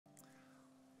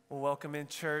Well, welcome in,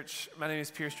 church. My name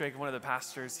is Pierce Drake, one of the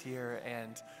pastors here,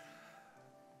 and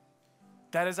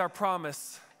that is our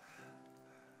promise.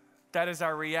 That is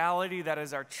our reality. That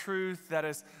is our truth. That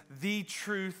is the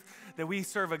truth, that we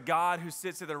serve a God who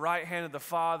sits at the right hand of the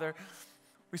Father.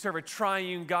 We serve a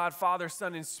triune God, Father,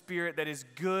 Son, and Spirit, that is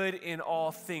good in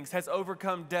all things, has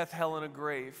overcome death, hell, and a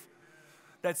grave,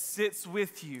 that sits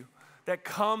with you, that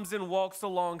comes and walks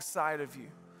alongside of you.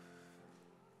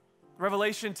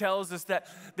 Revelation tells us that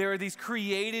there are these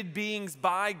created beings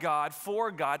by God,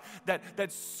 for God,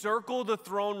 that circle the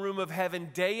throne room of heaven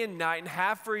day and night and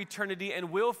have for eternity and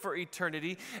will for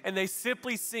eternity. And they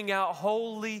simply sing out,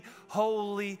 holy,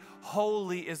 holy,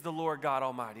 holy is the Lord God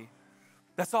Almighty.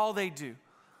 That's all they do.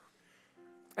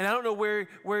 And I don't know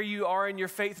where you are in your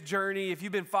faith journey, if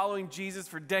you've been following Jesus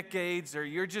for decades or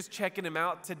you're just checking him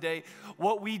out today.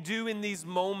 What we do in these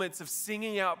moments of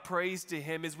singing out praise to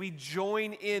him is we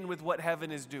join in with what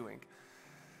heaven is doing.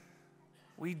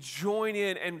 We join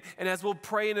in, and as we'll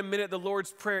pray in a minute, the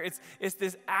Lord's Prayer, it's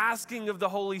this asking of the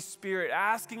Holy Spirit,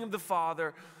 asking of the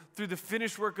Father through the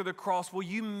finished work of the cross, will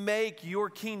you make your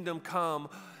kingdom come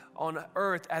on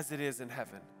earth as it is in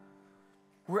heaven?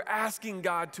 We're asking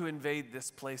God to invade this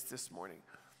place this morning.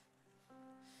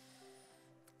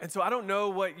 And so I don't know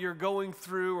what you're going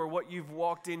through or what you've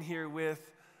walked in here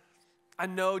with. I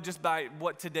know just by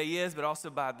what today is, but also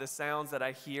by the sounds that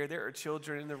I hear, there are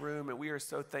children in the room, and we are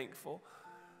so thankful.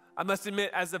 I must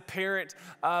admit, as a parent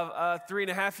of a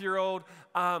 3.5-year-old,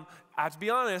 I have to be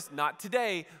honest, not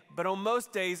today, but on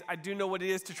most days, I do know what it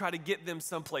is to try to get them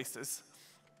some places.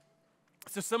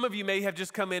 So some of you may have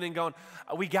just come in and gone,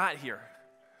 we got here.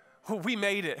 We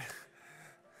made it.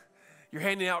 You're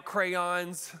handing out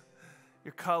crayons,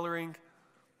 you're coloring,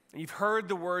 and you've heard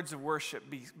the words of worship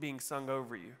being sung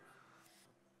over you.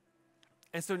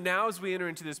 And so now as we enter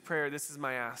into this prayer, this is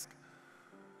my ask.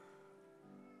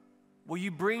 Will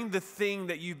you bring the thing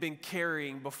that you've been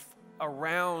carrying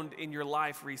around in your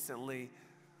life recently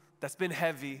that's been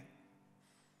heavy,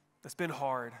 that's been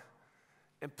hard,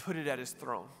 and put it at his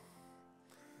throne?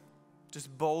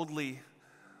 Just boldly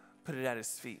put it at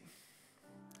his feet.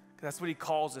 That's what he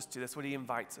calls us to. That's what he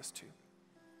invites us to.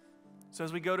 So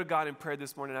as we go to God in prayer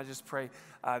this morning, I just pray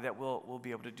that we'll be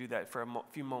able to do that for a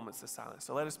few moments of silence.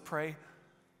 So let us pray.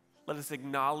 Let us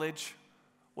acknowledge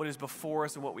what is before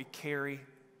us and what we carry.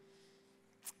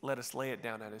 Let us lay it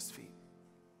down at his feet.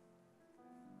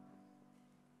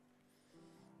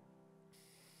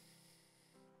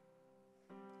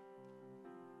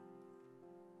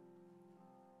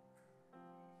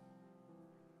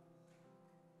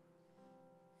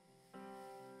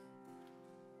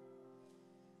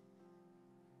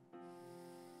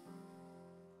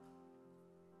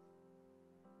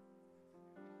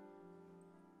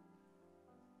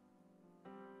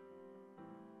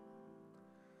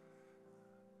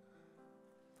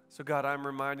 So God, I'm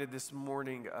reminded this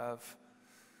morning of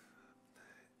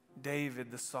David,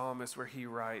 the psalmist, where he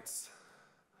writes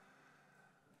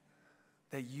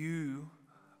that you,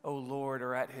 O Lord,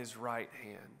 are at his right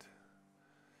hand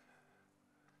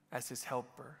as his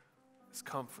helper, his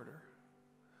comforter.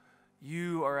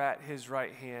 You are at his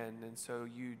right hand, and so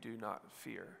you do not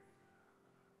fear.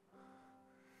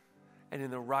 And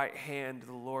in the right hand of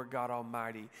the Lord God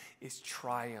Almighty is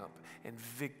triumph and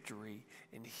victory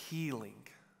and healing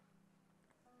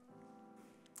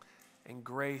and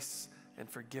grace and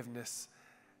forgiveness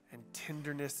and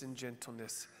tenderness and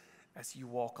gentleness as you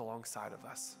walk alongside of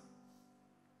us.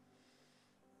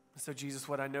 So Jesus,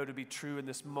 what I know to be true in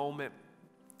this moment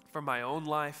for my own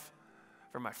life,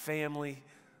 for my family,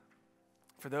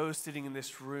 for those sitting in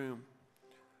this room,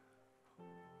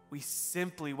 we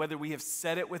simply, whether we have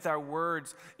said it with our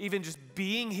words, even just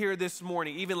being here this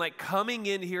morning, even like coming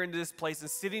in here into this place and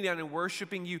sitting down and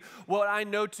worshiping you, what I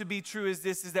know to be true is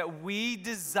this, is that we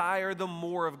desire the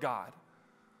more of God.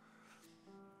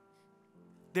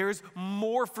 There's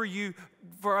more for you,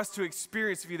 for us to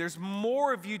experience of you. There's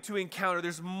more of you to encounter.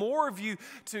 There's more of you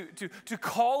to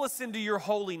call us into your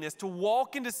holiness, to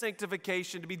walk into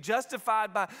sanctification, to be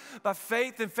justified by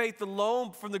faith and faith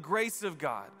alone from the grace of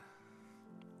God.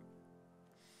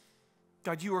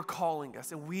 God, you are calling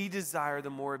us, and we desire the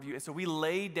more of you. And so we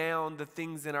lay down the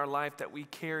things in our life that we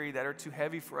carry that are too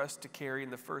heavy for us to carry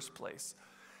in the first place.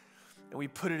 And we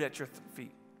put it at your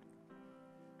feet.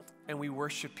 And we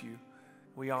worship you.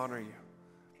 We honor you.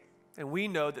 And we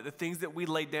know that the things that we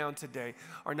lay down today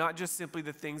are not just simply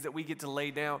the things that we get to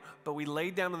lay down, but we lay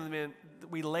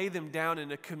them down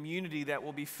in a community that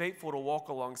will be faithful to walk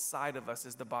alongside of us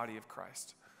as the body of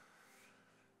Christ.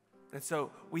 And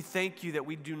so we thank you that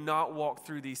we do not walk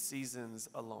through these seasons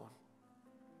alone.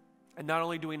 And not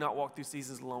only do we not walk through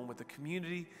seasons alone with the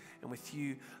community and with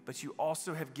you, but you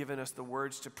also have given us the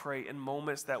words to pray in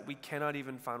moments that we cannot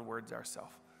even find words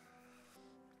ourselves.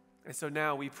 And so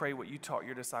now we pray what you taught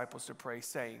your disciples to pray,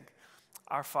 saying,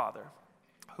 Our Father,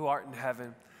 who art in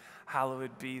heaven,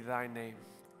 hallowed be thy name.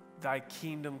 Thy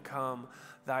kingdom come,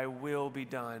 thy will be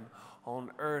done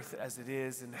on earth as it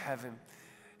is in heaven.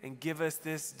 And give us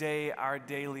this day our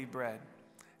daily bread,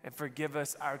 and forgive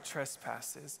us our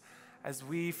trespasses, as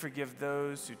we forgive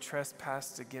those who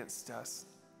trespass against us.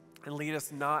 And lead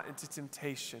us not into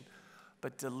temptation,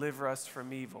 but deliver us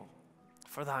from evil.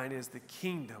 For thine is the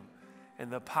kingdom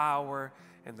and the power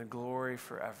and the glory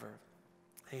forever.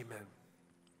 Amen.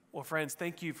 Well, friends,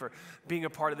 thank you for being a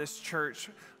part of this church.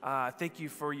 Thank you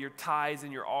for your tithes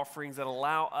and your offerings that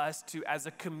allow us to, as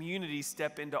a community,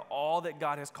 step into all that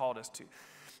God has called us to.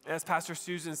 As Pastor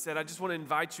Susan said, I just want to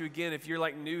invite you again, if you're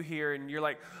like new here and you're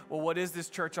like, well, what is this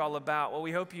church all about? Well,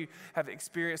 we hope you have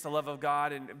experienced the love of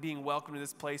God and being welcome to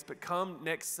this place. But come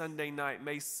next Sunday night,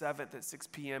 May 7th at 6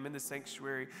 p.m. in the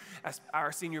sanctuary, as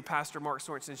our senior pastor, Mark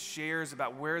Sorensen, shares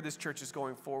about where this church is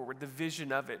going forward, the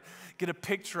vision of it, get a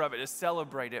picture of it, to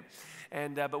celebrate it.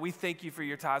 And but we thank you for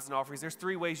your tithes and offerings. There's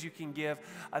 3 ways you can give.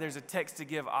 There's a text to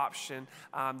give option.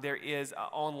 There is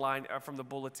online from the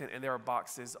bulletin, and there are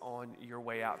boxes on your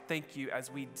way out. Thank you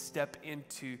as we step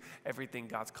into everything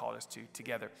God's called us to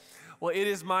together. Well, it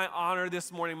is my honor this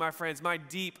morning, my friends, my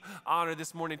deep honor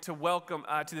this morning to welcome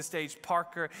to the stage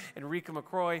Parker and Rica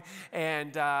McRoy.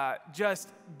 And just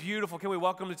beautiful. Can we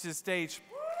welcome them to the stage?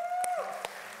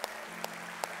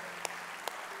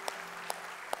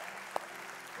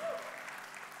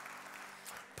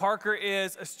 Parker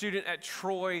is a student at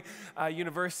Troy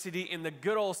University in the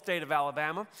good old state of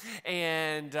Alabama.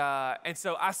 And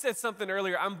so I said something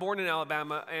earlier. I'm born in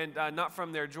Alabama and not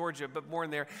from there, Georgia, but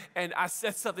born there. And I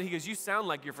said something. He goes, you sound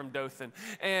like you're from Dothan.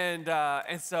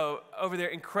 And so over there,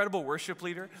 incredible worship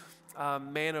leader,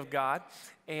 man of God.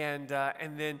 And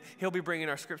then he'll be bringing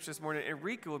our scripture this morning, and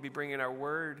Rica will be bringing our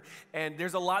word. And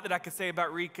there's a lot that I could say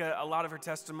about Rica, a lot of her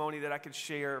testimony that I could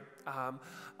share.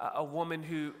 A woman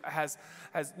who has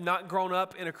not grown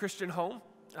up in a Christian home,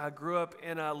 grew up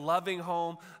in a loving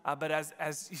home, but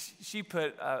as she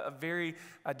put, a very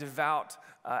devout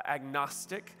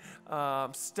agnostic,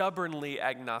 stubbornly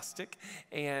agnostic,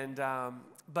 and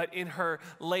but in her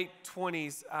late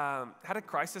 20s, had a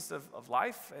crisis of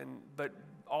life, but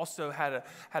also had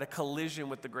a collision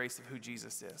with the grace of who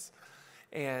Jesus is.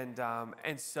 And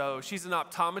so she's an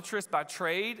optometrist by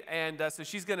trade, and so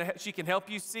she can help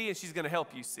you see, and she's going to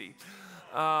help you see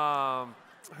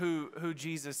who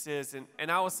Jesus is.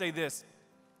 And I will say this,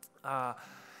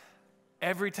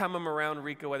 every time I'm around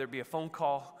Rica, whether it be a phone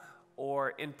call or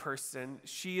in person,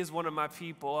 she is one of my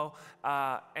people,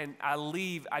 and I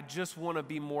leave, I just want to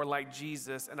be more like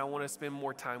Jesus, and I want to spend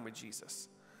more time with Jesus.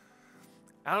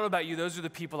 I don't know about you, those are the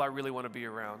people I really want to be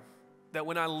around. That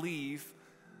when I leave,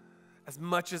 as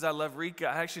much as I love Rica,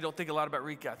 I actually don't think a lot about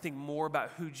Rica. I think more about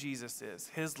who Jesus is,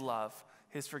 his love,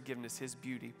 his forgiveness, his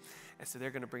beauty. And so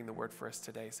they're going to bring the word for us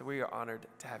today. So we are honored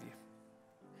to have you.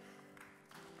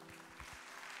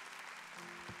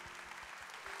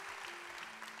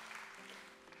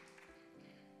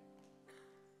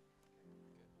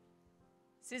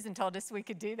 Susan told us we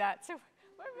could do that, so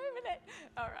we're moving it.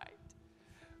 All right.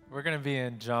 We're going to be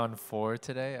in John 4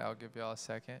 today. I'll give y'all a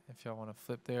second if y'all want to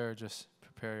flip there or just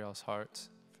prepare y'all's hearts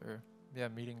for,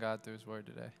 meeting God through his word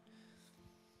today.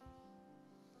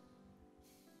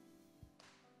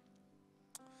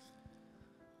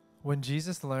 When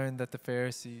Jesus learned that the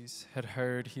Pharisees had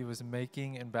heard he was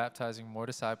making and baptizing more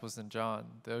disciples than John,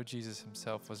 though Jesus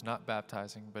himself was not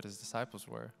baptizing, but his disciples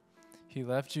were, he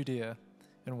left Judea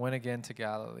and went again to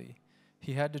Galilee.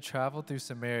 He had to travel through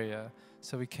Samaria,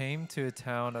 so he came to a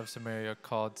town of Samaria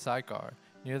called Sychar,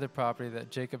 near the property that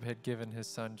Jacob had given his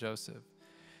son Joseph.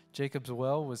 Jacob's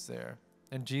well was there,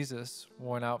 and Jesus,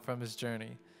 worn out from his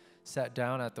journey, sat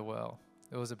down at the well.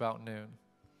 It was about noon.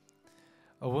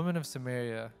 A woman of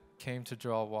Samaria came to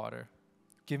draw water.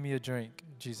 "Give me a drink,"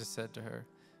 Jesus said to her,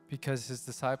 because his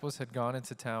disciples had gone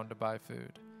into town to buy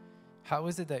food. "How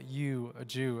is it that you, a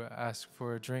Jew, ask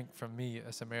for a drink from me,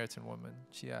 a Samaritan woman?"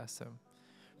 she asked him.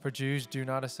 For Jews do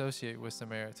not associate with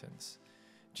Samaritans.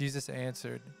 Jesus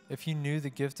answered, "If you knew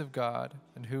the gift of God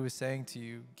and who is saying to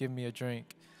you, 'Give me a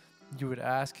drink,' you would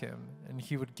ask him, and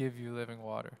he would give you living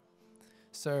water."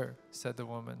 "Sir," said the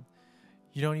woman,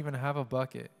 "you don't even have a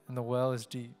bucket, and the well is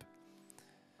deep.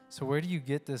 So where do you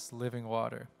get this living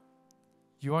water?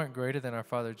 You aren't greater than our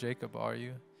father Jacob, are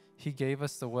you? He gave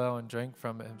us the well and drank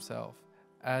from it himself,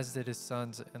 as did his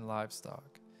sons and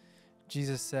livestock."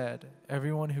 Jesus said,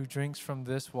 "Everyone who drinks from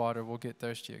this water will get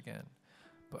thirsty again.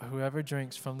 But whoever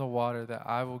drinks from the water that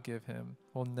I will give him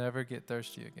will never get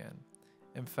thirsty again.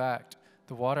 In fact,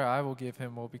 the water I will give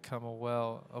him will become a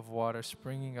well of water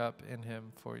springing up in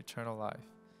him for eternal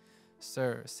life."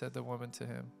 "Sir," said the woman to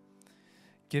him,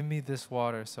 "give me this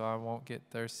water so I won't get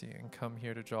thirsty and come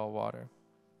here to draw water."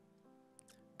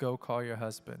 "Go call your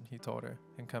husband," he told her,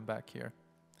 "and come back here."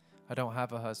 "I don't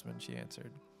have a husband," she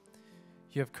answered.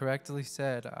 "You have correctly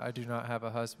said, 'I do not have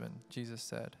a husband,'" Jesus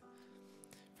said.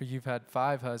 "For you've had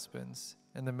 5 husbands,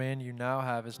 and the man you now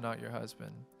have is not your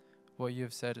husband. What you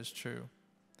have said is true."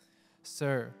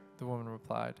 "Sir," the woman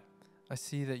replied, "I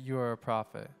see that you are a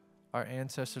prophet. Our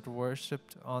ancestors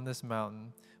worshipped on this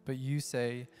mountain, but you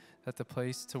say that the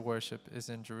place to worship is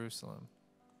in Jerusalem."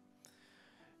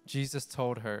 Jesus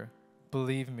told her,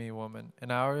 "Believe me, woman, an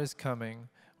hour is coming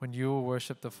when you will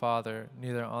worship the Father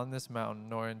neither on this mountain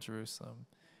nor in Jerusalem.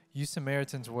 You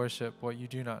Samaritans worship what you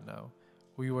do not know.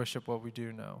 We worship what we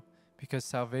do know, because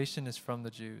salvation is from the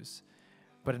Jews.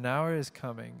 But an hour is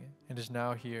coming, and is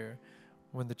now here,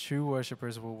 when the true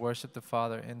worshipers will worship the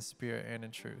Father in spirit and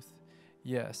in truth.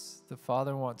 Yes, the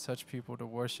Father wants such people to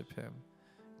worship him.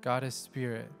 God is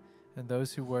spirit, and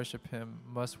those who worship him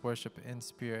must worship in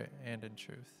spirit and in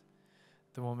truth."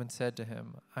 The woman said to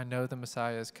him, "I know the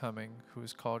Messiah is coming, who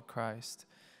is called Christ.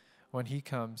 When he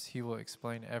comes, he will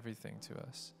explain everything to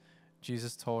us."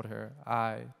 Jesus told her,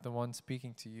 "I, the one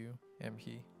speaking to you, am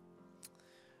he."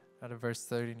 Out of verse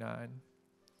 39.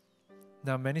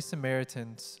 Now many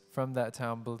Samaritans from that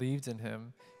town believed in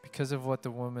him because of what the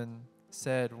woman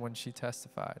said when she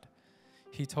testified,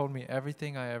 "He told me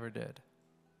everything I ever did."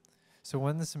 So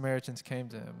when the Samaritans came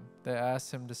to him, they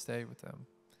asked him to stay with them,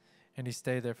 and he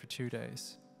stayed there for 2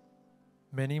 days.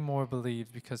 Many more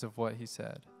believed because of what he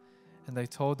said, and they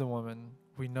told the woman,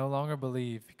 "We no longer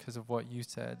believe because of what you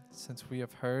said, since we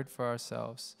have heard for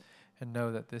ourselves and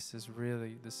know that this is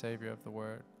really the Savior of the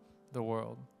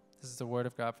world." This is the word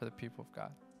of God for the people of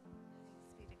God.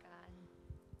 Thanks be to God.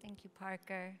 Thank you,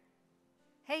 Parker.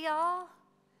 Hey, y'all.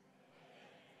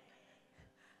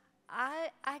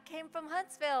 I came from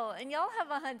Huntsville, and y'all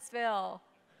have a Huntsville.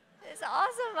 It's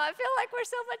awesome. I feel like we're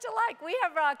so much alike. We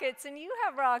have rockets, and you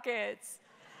have rockets.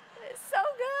 It's so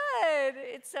good.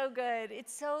 It's so good.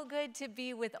 It's so good to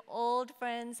be with old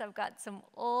friends. I've got some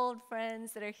old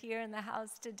friends that are here in the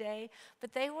house today,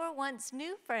 but they were once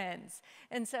new friends.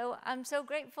 And so I'm so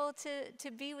grateful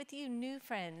to be with you, new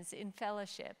friends, in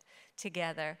fellowship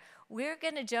together. We're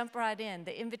going to jump right in.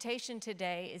 The invitation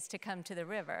today is to come to the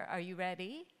river. Are you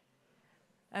ready?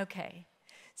 Okay.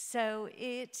 So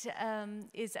it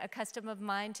is a custom of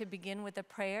mine to begin with a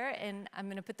prayer, and I'm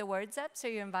going to put the words up, so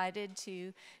you're invited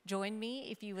to join me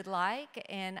if you would like.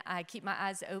 And I keep my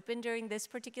eyes open during this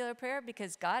particular prayer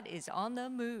because God is on the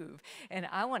move, and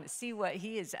I want to see what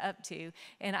he is up to.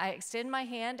 And I extend my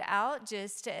hand out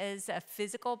just as a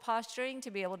physical posturing to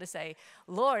be able to say,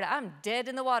 "Lord, I'm dead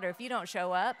in the water if you don't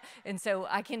show up," and so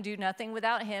I can do nothing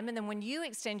without him. And then when you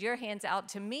extend your hands out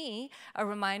to me, a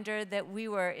reminder that we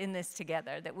were in this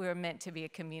together, that we were meant to be a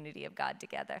community of God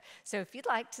together. So if you'd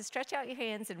like to stretch out your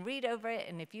hands and read over it,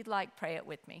 and if you'd like, pray it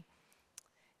with me.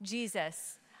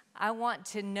 Jesus, I want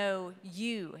to know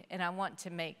you, and I want to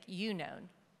make you known.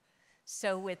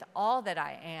 So with all that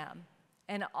I am,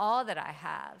 and all that I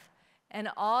have, and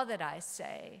all that I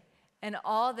say, and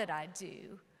all that I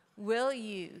do, will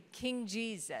you, King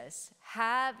Jesus,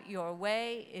 have your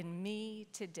way in me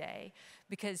today?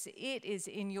 Because it is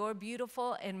in your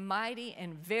beautiful and mighty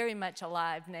and very much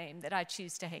alive name that I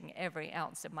choose to hang every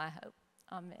ounce of my hope.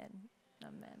 Amen.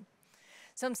 Amen.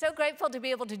 So I'm so grateful to be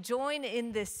able to join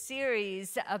in this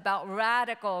series about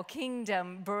radical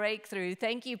kingdom breakthrough.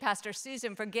 Thank you, Pastor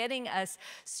Susan, for getting us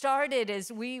started as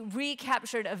we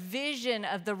recaptured a vision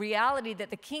of the reality that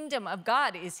the kingdom of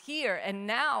God is here and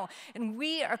now. And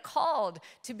we are called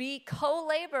to be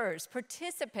co-laborers,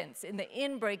 participants in the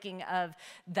inbreaking of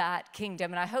that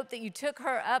kingdom. And I hope that you took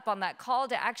her up on that call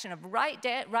to action of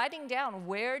writing down,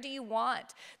 where do you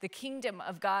want the kingdom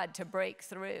of God to break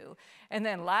through? And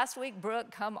then last week, Brooke,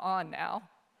 come on now.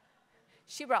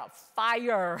 She brought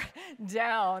fire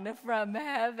down from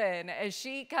heaven as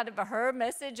she her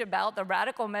message about the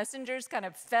radical messengers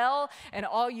fell, and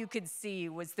all you could see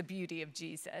was the beauty of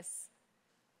Jesus.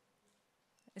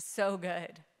 It's so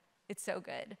good. It's so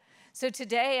good. So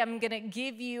today I'm going to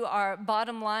give you our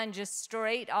bottom line just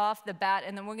straight off the bat,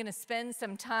 and then we're going to spend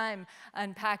some time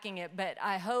unpacking it. But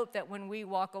I hope that when we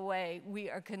walk away, we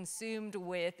are consumed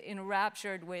with,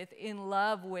 enraptured with, in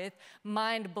love with,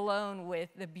 mind blown with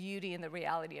the beauty and the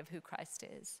reality of who Christ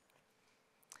is.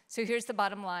 So here's the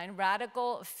bottom line.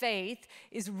 Radical faith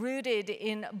is rooted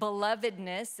in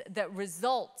belovedness that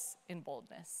results in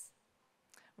boldness.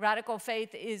 Radical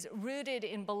faith is rooted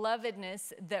in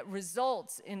belovedness that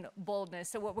results in boldness.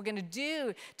 So what we're going to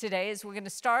do today is we're going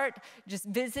to start just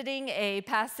visiting a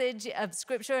passage of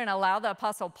Scripture and allow the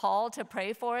Apostle Paul to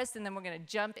pray for us, and then we're going to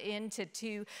jump into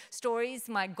 2 stories.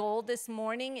 My goal this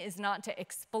morning is not to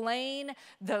explain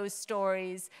those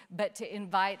stories, but to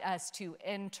invite us to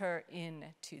enter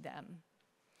into them.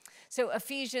 So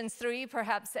Ephesians 3,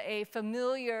 perhaps a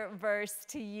familiar verse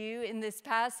to you in this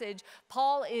passage.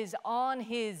 Paul is on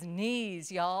his knees,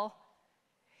 y'all.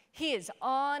 He is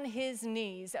on his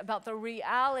knees about the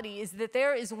reality is that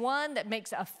there is one that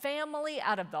makes a family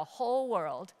out of the whole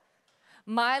world.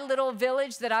 My little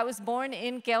village that I was born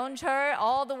in, Keonchur,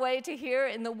 all the way to here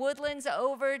in the Woodlands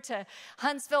over to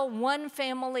Huntsville, one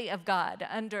family of God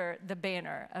under the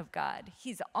banner of God.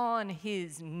 He's on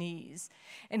his knees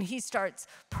and he starts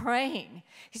praying.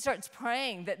 He starts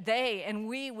praying that they and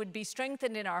we would be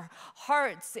strengthened in our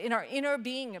hearts, in our inner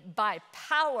being by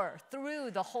power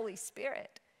through the Holy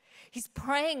Spirit. He's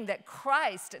praying that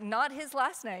Christ, not his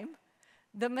last name,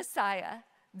 the Messiah,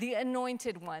 the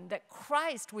anointed one, that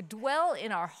Christ would dwell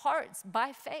in our hearts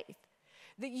by faith,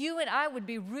 that you and I would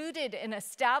be rooted and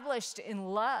established in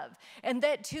love, and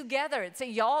that together, it's a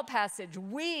y'all passage,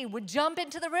 we would jump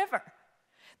into the river,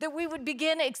 that we would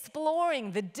begin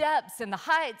exploring the depths and the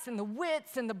heights and the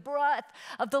widths and the breadth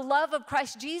of the love of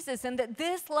Christ Jesus, and that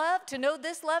this love, to know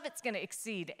this love, it's going to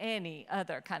exceed any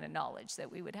other kind of knowledge that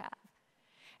we would have.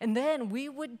 And then we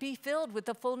would be filled with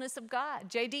the fullness of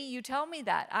God. JD, you tell me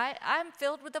that. I'm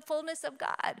filled with the fullness of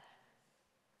God.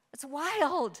 It's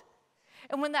wild.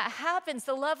 And when that happens,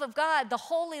 the love of God, the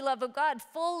holy love of God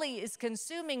fully is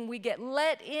consuming. We get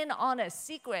let in on a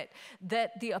secret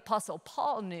that the Apostle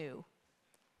Paul knew,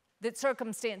 that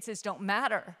circumstances don't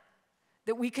matter,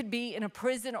 that we could be in a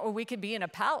prison or we could be in a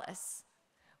palace.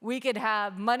 We could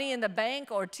have money in the bank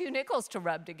or 2 nickels to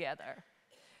rub together.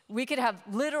 We could have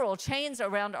literal chains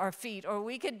around our feet, or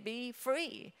we could be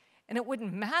free, and it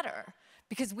wouldn't matter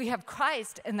because we have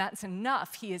Christ, and that's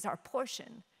enough. He is our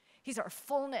portion. He's our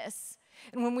fullness.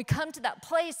 And when we come to that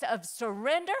place of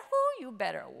surrender, you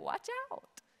better watch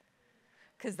out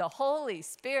because the Holy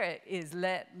Spirit is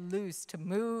let loose to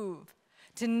move,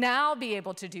 to now be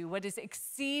able to do what is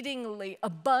exceedingly,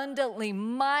 abundantly,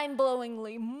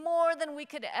 mind-blowingly more than we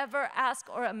could ever ask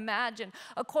or imagine,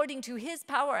 according to his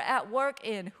power at work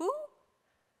in who?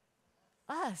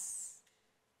 Us.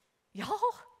 Y'all.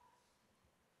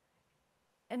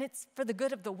 And it's for the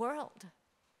good of the world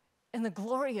and the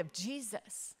glory of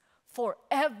Jesus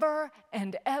forever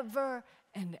and ever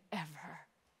and ever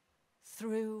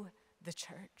through the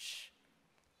church.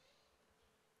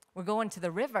 We're going to the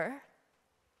river.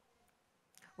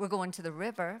 We're going to the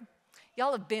river.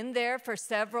 Y'all have been there for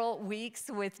several weeks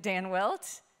with Dan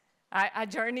Welt. I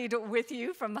journeyed with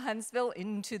you from Huntsville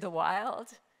into the wild.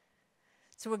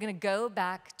 So we're going to go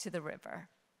back to the river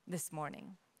this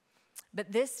morning.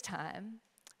 But this time,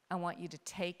 I want you to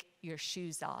take your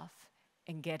shoes off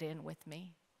and get in with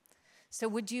me. So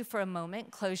would you, for a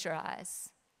moment, close your eyes?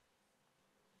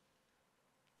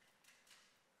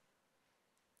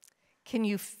 Can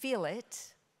you feel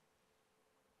it?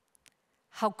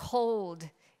 How cold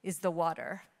is the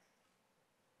water?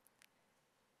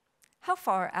 How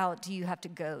far out do you have to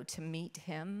go to meet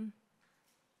him?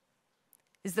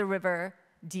 Is the river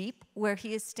deep where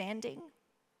he is standing?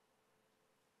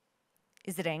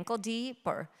 Is it ankle deep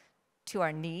or to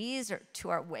our knees or to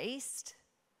our waist?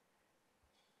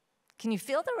 Can you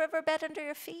feel the riverbed under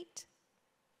your feet?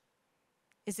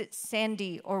 Is it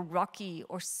sandy or rocky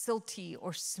or silty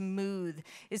or smooth?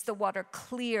 Is the water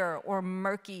clear or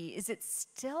murky? Is it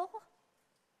still?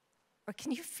 Or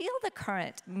can you feel the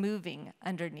current moving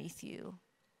underneath you?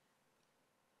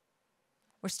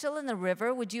 We're still in the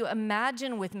river. Would you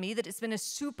imagine with me that it's been a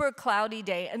super cloudy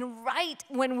day, and right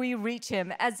when we reach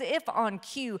him, as if on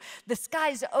cue, the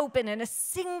skies open and a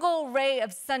single ray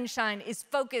of sunshine is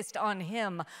focused on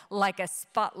him like a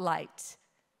spotlight?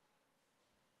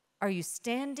 Are you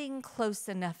standing close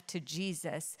enough to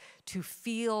Jesus to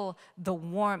feel the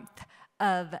warmth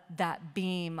of that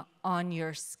beam on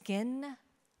your skin?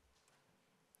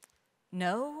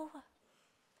 No?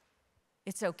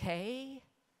 It's okay.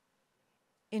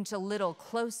 Inch a little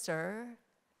closer.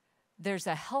 There's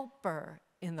a helper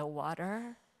in the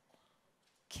water.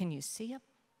 Can you see him?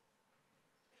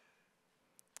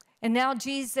 And now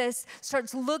Jesus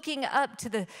starts looking up to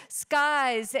the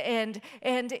skies, and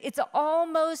it's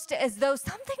almost as though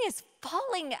something is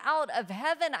falling out of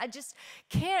heaven. I just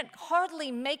can't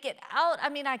hardly make it out. I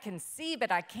mean, I can see,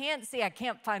 but I can't see. I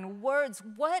can't find words.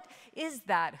 What is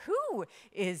that? Who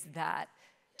is that?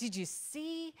 Did you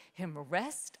see him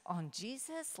rest on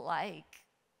Jesus like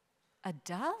a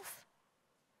dove?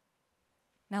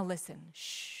 Now listen,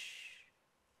 shh.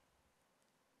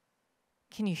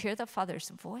 Can you hear the Father's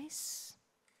voice?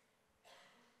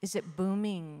 Is it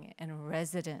booming and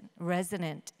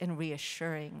resonant and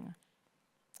reassuring,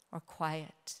 or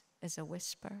quiet as a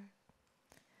whisper?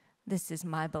 This is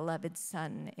my beloved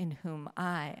Son, in whom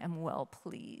I am well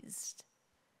pleased.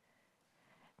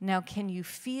 Now, can you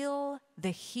feel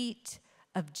the heat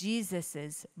of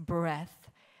Jesus'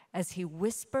 breath as he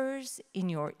whispers in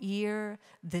your ear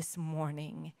this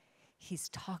morning? He's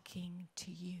talking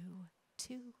to you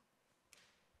too.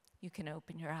 You can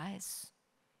open your eyes.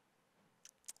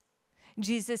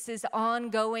 Jesus'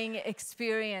 ongoing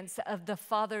experience of the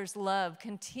Father's love,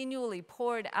 continually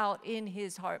poured out in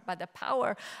his heart by the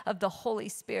power of the Holy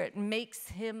Spirit, makes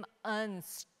him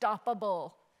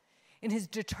unstoppable in his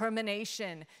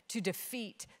determination to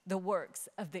defeat the works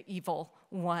of the evil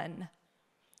one.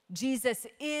 Jesus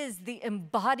is the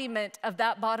embodiment of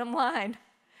that bottom line,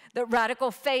 that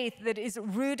radical faith that is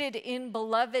rooted in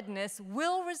belovedness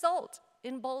will result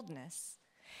in boldness.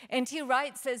 N.T.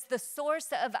 Wright says the source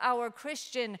of our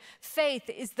Christian faith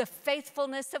is the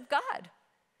faithfulness of God.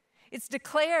 It's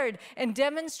declared and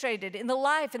demonstrated in the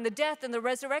life and the death and the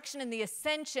resurrection and the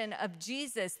ascension of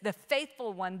Jesus, the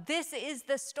faithful one. This is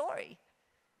the story.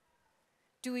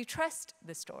 Do we trust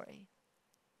the story?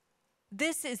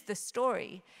 This is the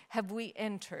story. Have we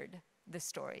entered the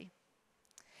story?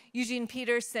 Eugene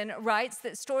Peterson writes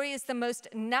that story is the most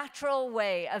natural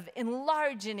way of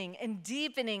enlarging and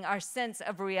deepening our sense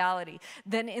of reality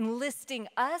than enlisting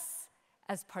us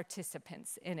as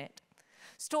participants in it.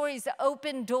 Stories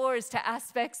open doors to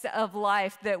aspects of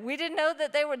life that we didn't know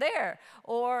that they were there,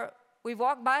 or we've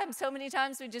walked by them so many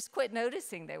times we just quit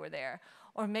noticing they were there,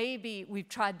 or maybe we've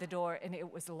tried the door and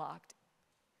it was locked.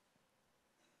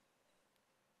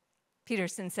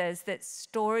 Peterson says that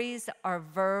stories are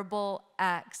verbal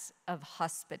acts of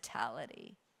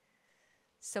hospitality.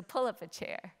 So pull up a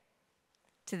chair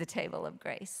to the table of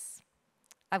grace.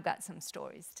 I've got some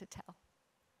stories to tell.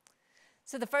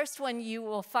 So the first one you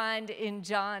will find in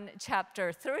John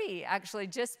chapter 3, actually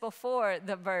just before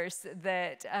the verses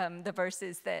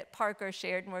that Parker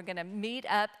shared, and we're going to meet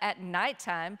up at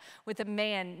nighttime with a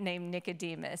man named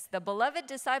Nicodemus. The beloved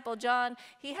disciple John,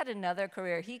 he had another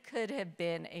career. He could have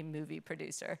been a movie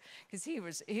producer because he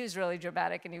was really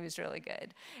dramatic and he was really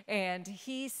good. And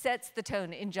he sets the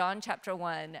tone in John chapter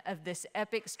 1 of this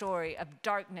epic story of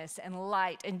darkness and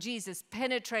light and Jesus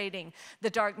penetrating the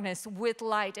darkness with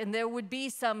light. And there would be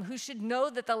some who should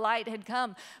know that the light had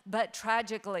come, but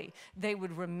tragically, they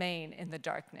would remain in the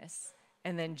darkness.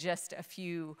 And then just a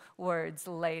few words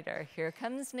later, here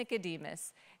comes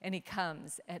Nicodemus, and he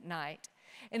comes at night.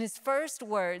 And his first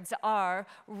words are,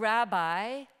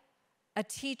 "Rabbi, a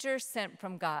teacher sent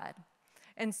from God."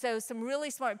 And so some really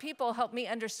smart people help me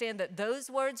understand that those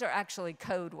words are actually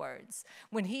code words.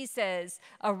 When he says,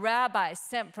 a rabbi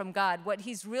sent from God, what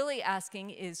he's really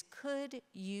asking is, could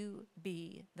you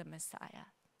be the Messiah?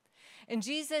 And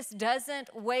Jesus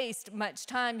doesn't waste much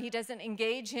time. He doesn't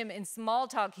engage him in small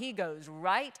talk. He goes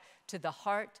right to the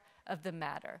heart of the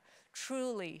matter.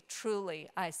 Truly, truly,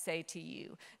 I say to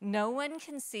you, no one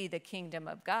can see the kingdom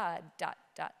of God, ...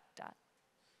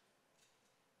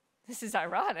 This is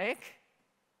ironic,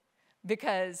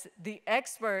 because the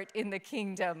expert in the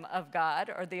kingdom of God,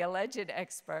 or the alleged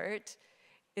expert,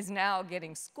 is now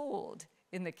getting schooled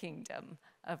in the kingdom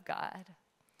of God.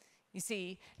 You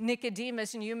see,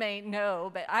 Nicodemus, and you may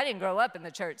know, but I didn't grow up in the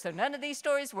church, so none of these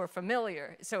stories were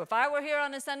familiar. So if I were here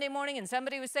on a Sunday morning and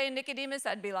somebody was saying Nicodemus,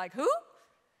 I'd be like, who?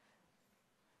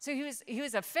 So he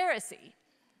was a Pharisee.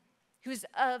 He was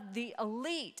of the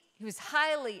elite. He was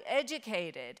highly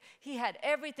educated. He had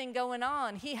everything going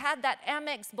on. He had that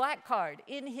Amex Black Card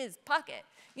in his pocket.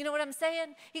 You know what I'm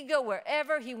saying? He could go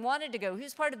wherever he wanted to go. He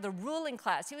was part of the ruling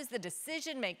class. He was the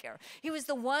decision maker. He was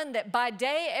the one that by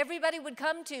day everybody would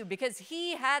come to because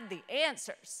he had the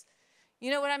answers. You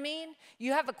know what I mean?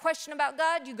 You have a question about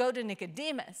God, you go to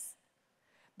Nicodemus.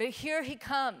 But here he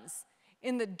comes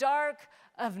in the dark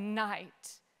of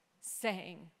night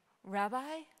saying,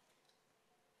 Rabbi,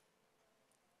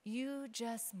 you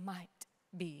just might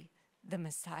be the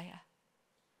Messiah.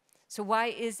 So why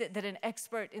is it that an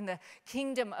expert in the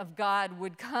kingdom of God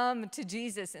would come to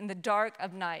Jesus in the dark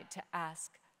of night to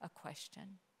ask a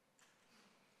question?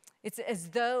 It's as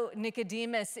though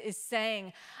Nicodemus is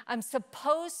saying, I'm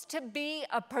supposed to be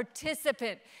a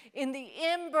participant in the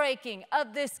inbreaking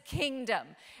of this kingdom,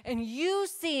 and you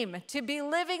seem to be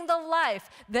living the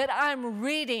life that I'm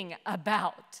reading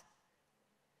about.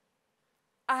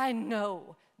 I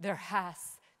know there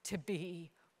has to be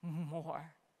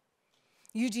more.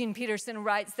 Eugene Peterson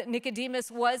writes that Nicodemus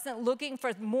wasn't looking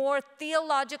for more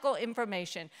theological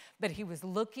information, but he was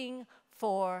looking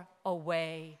for a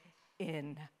way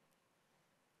in.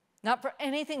 Not for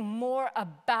anything more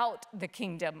about the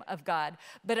kingdom of God,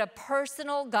 but a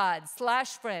personal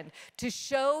God/friend to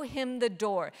show him the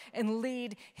door and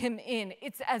lead him in.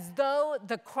 It's as though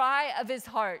the cry of his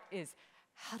heart is,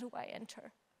 how do I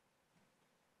enter?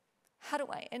 How do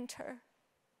I enter?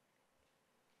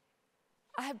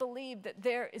 I believe that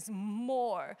there is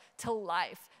more to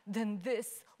life than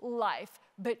this life,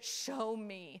 but show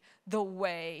me the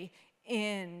way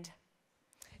in.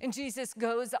 And Jesus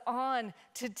goes on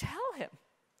to tell him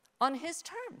on his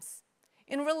terms,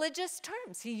 in religious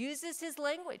terms. He uses his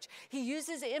language. He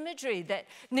uses imagery that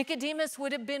Nicodemus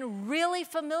would have been really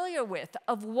familiar with,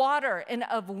 of water and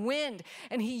of wind.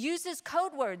 And he uses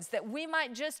code words that we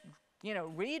might just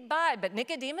read by, but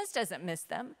Nicodemus doesn't miss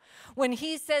them. When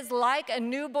he says, like a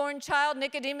newborn child,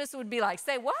 Nicodemus would be like,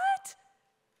 say what?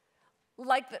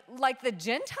 Like the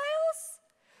Gentiles?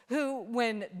 Who,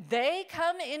 when they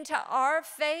come into our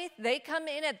faith, they come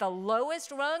in at the lowest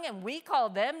rung and we call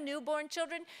them newborn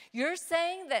children. You're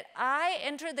saying that I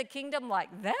enter the kingdom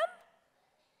like them?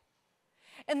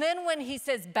 And then when he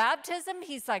says baptism,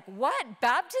 he's like, what?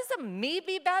 Baptism? Me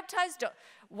be baptized?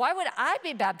 Why would I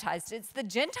be baptized? It's the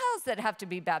Gentiles that have to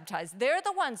be baptized. They're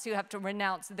the ones who have to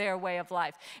renounce their way of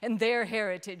life and their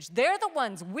heritage. They're the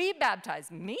ones we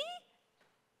baptize. Me?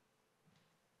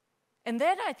 And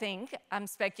then I'm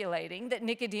speculating that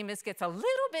Nicodemus gets a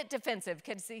little bit defensive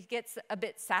because he gets a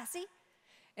bit sassy.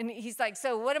 And he's like,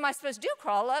 so what am I supposed to do?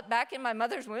 Crawl up back in my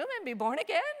mother's womb and be born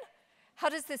again? How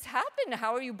does this happen?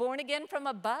 How are you born again from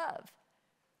above?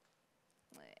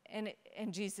 And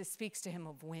Jesus speaks to him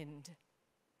of wind.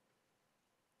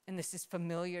 And this is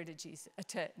familiar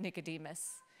to Nicodemus.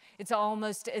 It's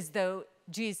almost as though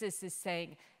Jesus is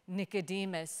saying,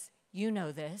 Nicodemus, you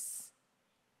know this.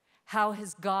 How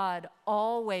has God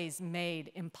always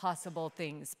made impossible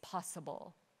things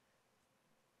possible?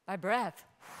 By breath.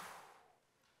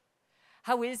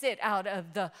 How is it out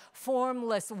of the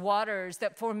formless waters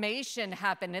that formation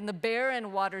happened and the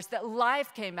barren waters that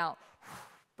life came out?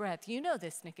 Breath. You know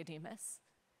this, Nicodemus.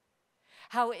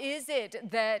 How is it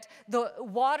that the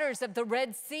waters of the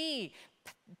Red Sea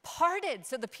parted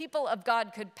so the people of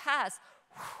God could pass?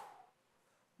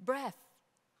 Breath.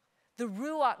 The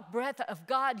Ruach breath of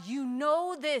God. You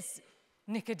know this,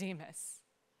 Nicodemus.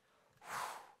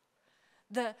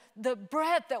 The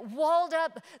breath that walled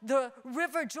up the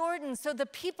river Jordan so the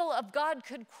people of God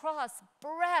could cross.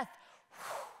 Breath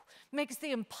makes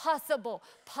the impossible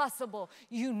possible.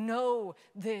 You know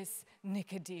this,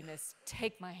 Nicodemus.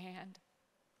 Take my hand.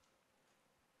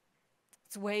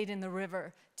 Let's wade in the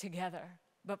river together.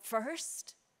 But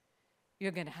first,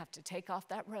 you're going to have to take off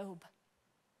that robe.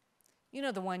 You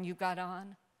know the one you got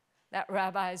on, that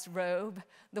rabbi's robe,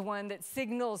 the one that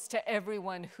signals to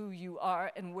everyone who you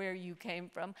are and where you came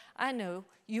from. I know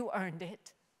you earned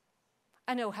it.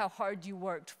 I know how hard you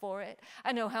worked for it.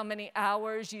 I know how many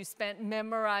hours you spent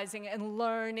memorizing and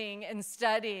learning and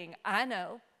studying. I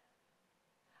know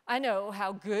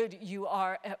how good you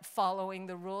are at following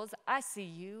the rules. I see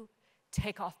you.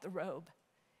 Take off the robe.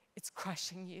 It's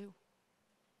crushing you.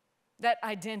 That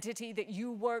identity that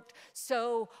you worked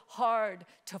so hard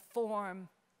to form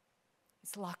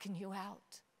is locking you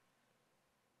out.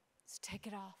 Let's take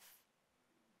it off.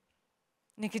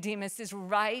 Nicodemus is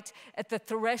right at the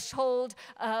threshold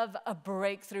of a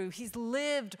breakthrough. He's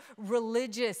lived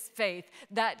religious faith,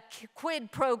 that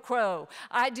quid pro quo.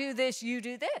 I do this, you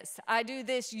do this. I do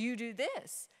this, you do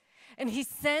this. And he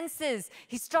senses,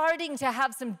 he's starting to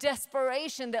have some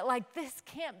desperation that this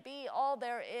can't be all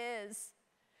there is.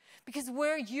 Because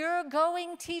where you're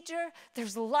going, teacher,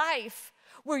 there's life.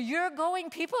 Where you're going,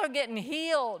 people are getting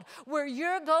healed. Where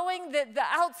you're going, the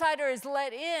outsider is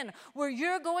let in. Where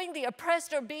you're going, the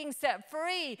oppressed are being set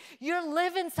free. You're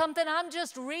living something I'm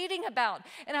just reading about.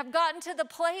 And I've gotten to the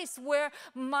place where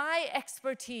my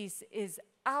expertise is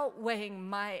outweighing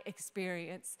my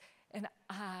experience. And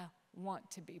I want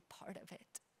to be part of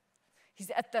it. He's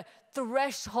at the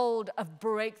threshold of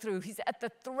breakthrough. He's at the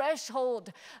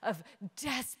threshold of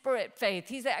desperate faith.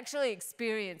 He's actually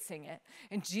experiencing it.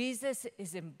 And Jesus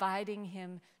is inviting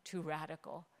him to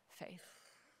radical faith,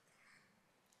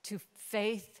 to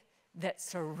faith that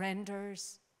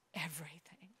surrenders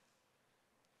everything.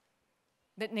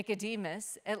 But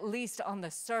Nicodemus, at least on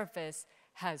the surface,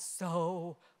 has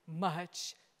so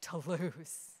much to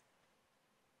lose.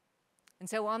 And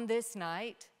so on this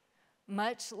night,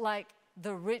 much like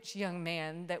the rich young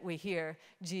man that we hear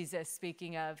Jesus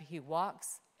speaking of, he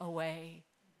walks away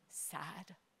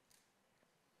sad.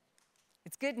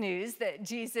 It's good news that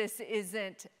Jesus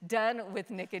isn't done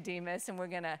with Nicodemus, and we're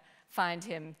going to find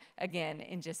him again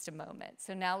in just a moment.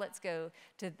 So now let's go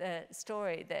to the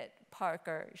story that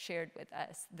Parker shared with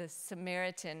us, the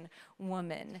Samaritan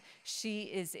woman. She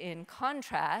is in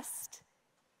contrast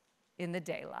in the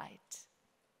daylight.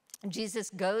 Jesus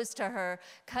goes to her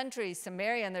country,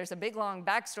 Samaria, and there's a big long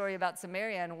backstory about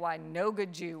Samaria and why no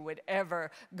good Jew would ever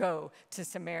go to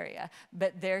Samaria.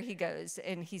 But there he goes,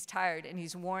 and he's tired, and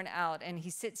he's worn out, and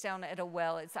he sits down at a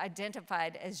well. It's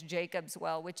identified as Jacob's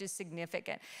well, which is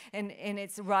significant. And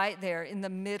it's right there in the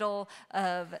middle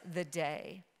of the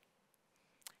day.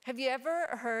 Have you ever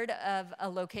heard of a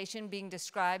location being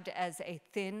described as a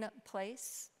thin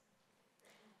place?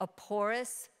 A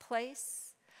porous place?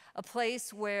 A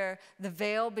place where the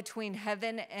veil between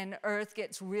heaven and earth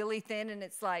gets really thin, and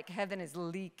it's like heaven is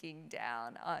leaking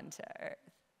down onto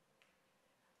earth.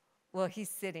 Well, he's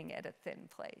sitting at a thin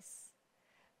place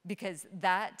because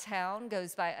that town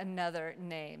goes by another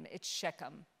name. It's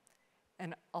Shechem,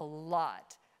 and a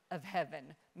lot of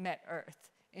heaven met earth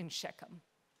in Shechem.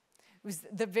 It was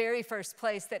the very first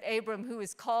place that Abram, who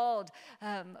was called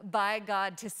by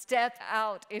God to step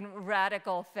out in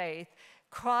radical faith,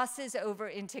 crosses over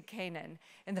into Canaan.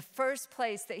 And the first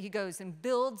place that he goes and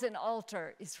builds an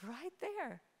altar is right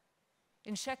there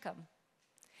in Shechem.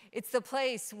 It's the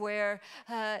place where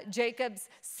Jacob's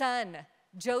son,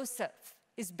 Joseph,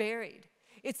 is buried.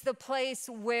 It's the place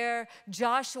where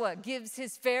Joshua gives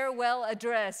his farewell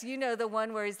address. You know, the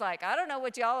one where he's like, I don't know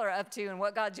what y'all are up to and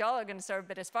what God y'all are going to serve,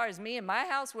 but as far as me and my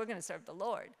house, we're going to serve the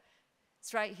Lord.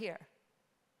 It's right here.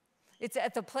 It's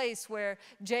at the place where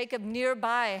Jacob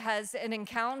nearby has an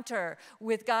encounter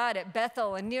with God at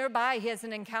Bethel, and nearby he has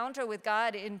an encounter with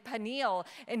God in Peniel,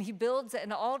 and he builds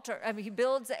an altar. He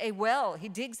builds a well. He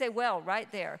digs a well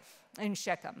right there in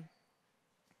Shechem.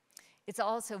 It's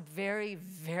also very,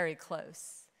 very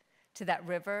close to that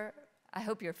river. I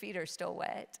hope your feet are still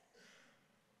wet,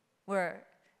 where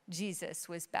Jesus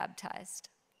was baptized.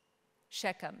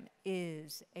 Shechem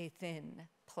is a thin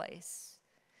place.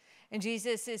 And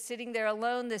Jesus is sitting there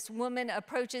alone. This woman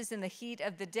approaches in the heat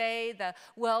of the day. The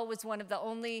well was one of the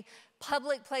only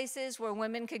public places where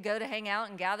women could go to hang out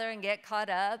and gather and get caught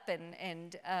up.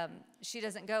 And she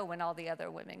doesn't go when all the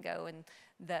other women go. In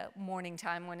the morning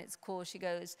time when it's cool, she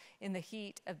goes in the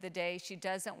heat of the day. She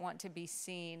doesn't want to be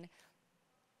seen.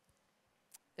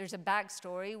 There's a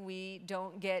backstory. We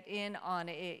don't get in on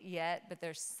it yet, but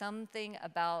there's something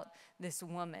about this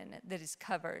woman that is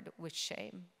covered with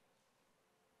shame.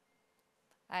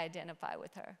 I identify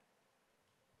with her.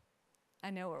 I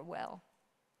know her well.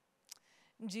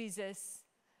 Jesus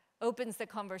opens the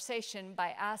conversation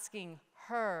by asking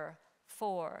her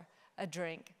for a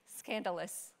drink.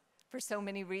 Scandalous for so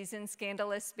many reasons.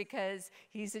 Scandalous because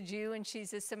he's a Jew and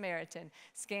she's a Samaritan.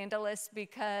 Scandalous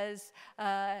because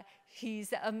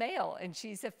he's a male and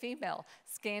she's a female.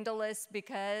 Scandalous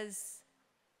because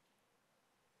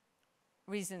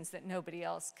reasons that nobody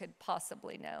else could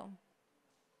possibly know.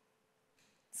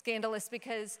 Scandalous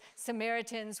because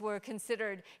Samaritans were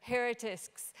considered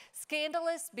heretics.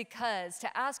 Scandalous because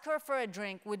to ask her for a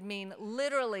drink would mean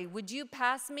literally, would you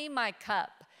pass me my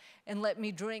cup and let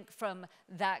me drink from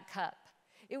that cup?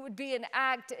 It would be an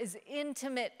act as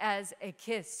intimate as a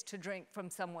kiss to drink from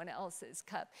someone else's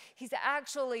cup. He's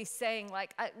actually saying,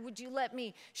 like, would you let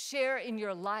me share in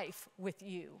your life with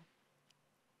you?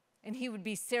 And he would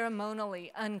be ceremonially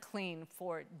unclean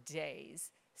for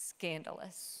days.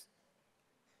 Scandalous.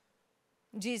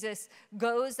 Jesus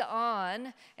goes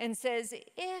on and says,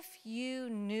 if you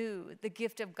knew the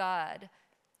gift of God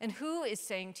and who is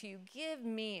saying to you, give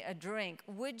me a drink,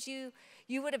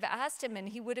 you would have asked him and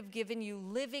he would have given you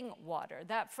living water.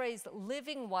 That phrase,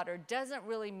 living water, doesn't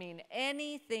really mean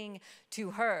anything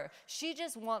to her. She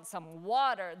just wants some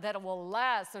water that will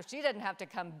last so she doesn't have to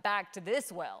come back to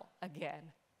this well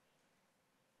again.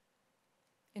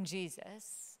 And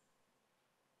Jesus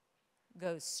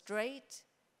goes straight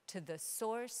to the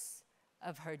source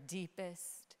of her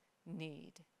deepest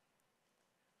need.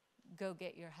 Go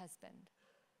get your husband.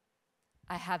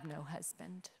 I have no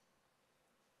husband.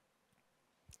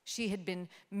 She had been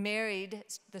married,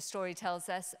 the story tells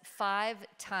us, 5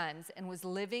 times and was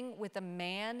living with a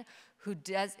man who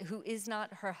is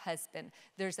not her husband.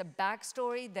 There's a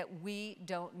backstory that we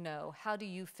don't know. How do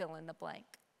you fill in the blank?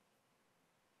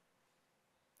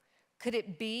 Could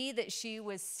it be that she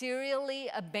was serially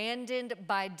abandoned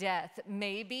by death?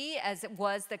 Maybe, as it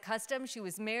was the custom, she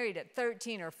was married at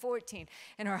 13 or 14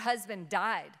 and her husband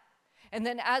died. And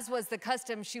then, as was the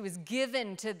custom, she was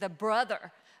given to the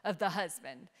brother of the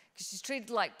husband because she's treated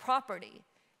like property.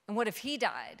 And what if he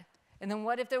died? And then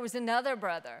what if there was another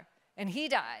brother and he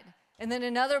died? And then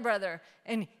another brother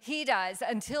and he dies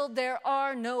until there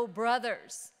are no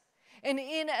brothers. And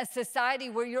in a society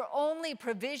where your only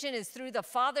provision is through the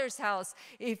Father's house,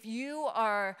 if you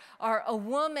are a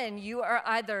woman, you are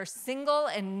either single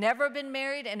and never been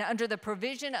married and under the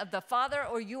provision of the Father,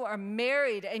 or you are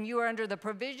married and you are under the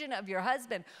provision of your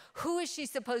husband. Who is she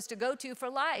supposed to go to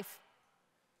for life?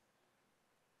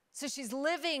 So she's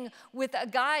living with a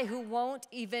guy who won't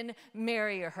even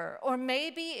marry her. Or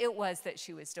maybe it was that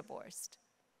she was divorced.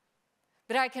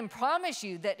 But I can promise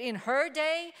you that in her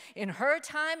day, in her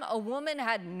time, a woman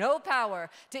had no power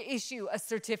to issue a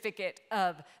certificate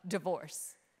of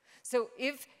divorce. So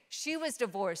if she was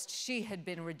divorced, she had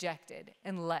been rejected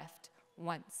and left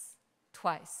once,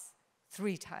 twice,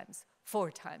 3 times,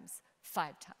 4 times,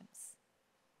 5 times.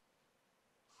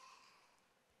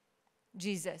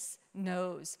 Jesus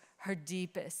knows her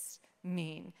deepest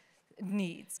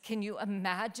needs. Can you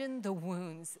imagine the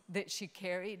wounds that she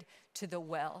carried to the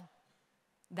well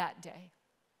that day?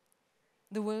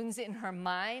 The wounds in her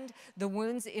mind, the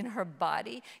wounds in her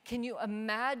body. Can you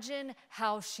imagine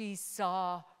how she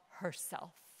saw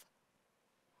herself?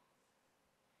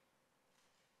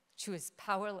 She was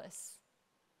powerless,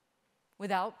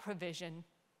 without provision,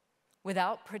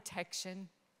 without protection.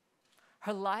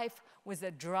 Her life was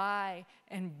a dry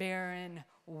and barren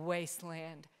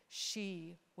wasteland.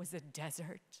 She was a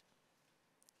desert.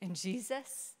 And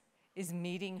Jesus is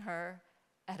meeting her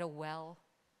at a well,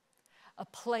 a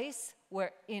place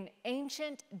where in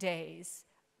ancient days,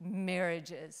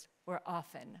 marriages were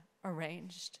often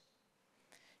arranged.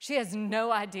 She has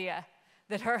no idea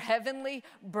that her heavenly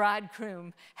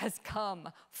bridegroom has come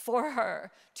for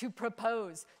her to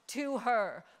propose to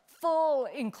her full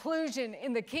inclusion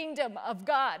in the kingdom of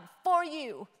God for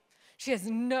you. She has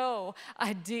no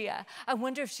idea. I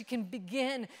wonder if she can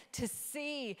begin to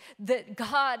see that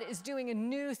God is doing a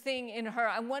new thing in her.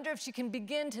 I wonder if she can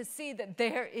begin to see that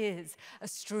there is a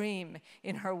stream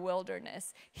in her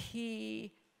wilderness.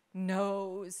 He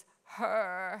knows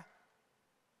her.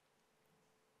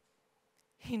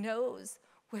 He knows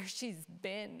where she's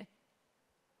been.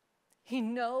 He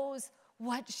knows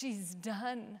what she's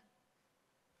done.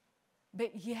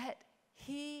 But yet,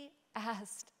 he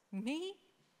asked me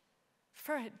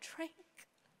for a drink.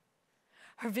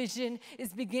 Her vision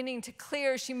is beginning to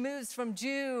clear. She moves from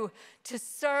Jew to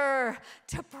Sir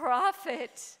to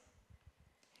prophet.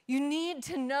 You need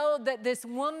to know that this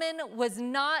woman was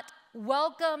not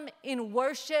welcome in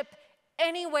worship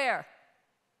anywhere.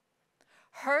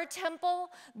 Her temple,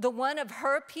 the one of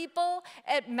her people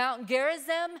at Mount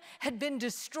Gerizim, had been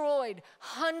destroyed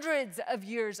hundreds of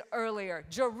years earlier.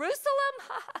 Jerusalem?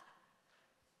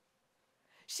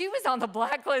 She was on the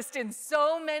blacklist in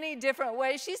so many different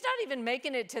ways. She's not even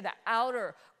making it to the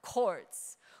outer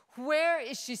courts. Where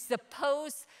is she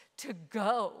supposed to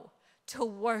go to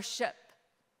worship?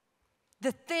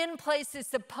 The thin place is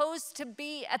supposed to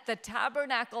be at the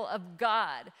tabernacle of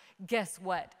God. Guess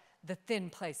what? The thin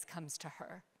place comes to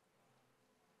her.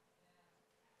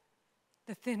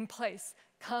 The thin place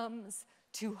comes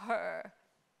to her.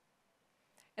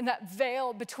 And that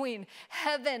veil between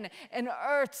heaven and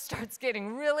earth starts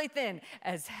getting really thin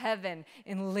as heaven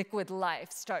in liquid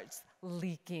life starts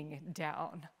leaking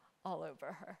down all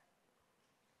over her.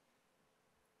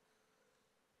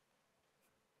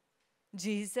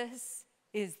 Jesus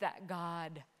is that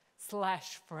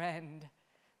God/friend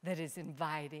that is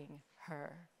inviting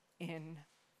her in.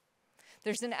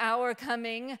 There's an hour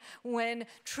coming when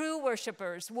true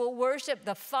worshipers will worship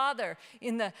the Father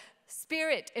in the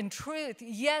Spirit and truth.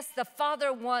 Yes, the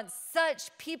Father wants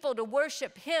such people to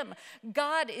worship him.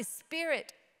 God is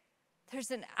Spirit. There's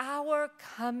an hour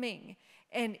coming,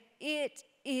 and it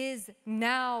is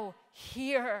now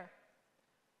here.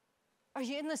 Are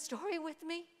you in the story with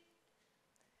me?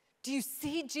 Do you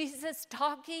see Jesus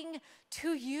talking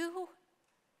to you?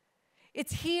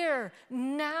 It's here,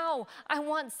 now. I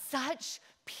want such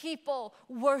people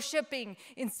worshiping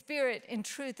in spirit and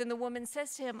truth. And the woman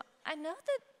says to him, I know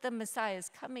that the Messiah is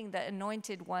coming, the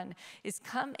anointed one is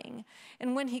coming.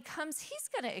 And when he comes, he's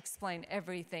going to explain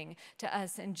everything to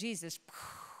us. And Jesus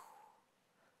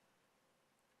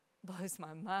blows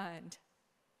my mind.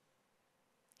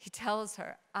 He tells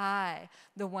her, I,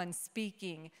 the one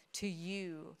speaking to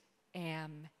you,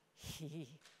 am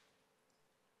he.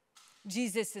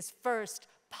 Jesus' first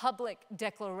public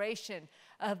declaration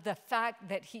of the fact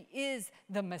that he is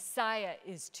the Messiah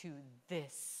is to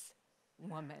this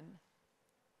woman.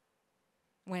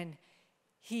 When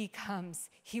he comes,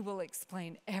 he will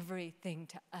explain everything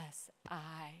to us.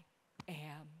 I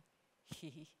am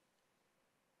he.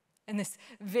 And this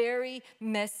very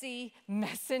messy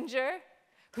messenger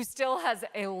who still has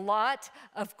a lot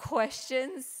of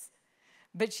questions,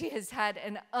 but she has had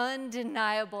an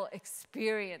undeniable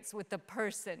experience with the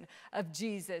person of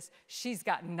Jesus. She's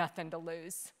got nothing to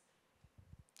lose.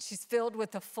 She's filled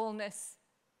with the fullness.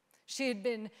 She had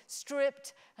been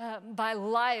stripped by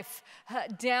life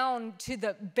down to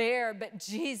the bare, but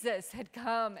Jesus had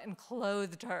come and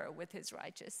clothed her with his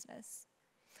righteousness.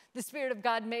 The Spirit of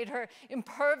God made her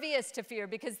impervious to fear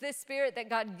because this Spirit that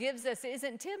God gives us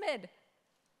isn't timid.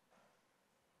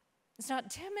 It's not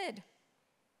timid.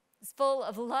 It's full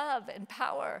of love and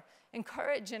power and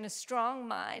courage and a strong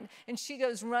mind. And she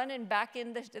goes running back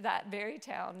into that very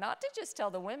town, not to just tell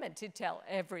the women, to tell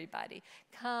everybody,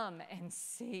 come and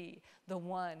see the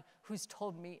one who's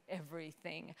told me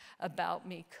everything about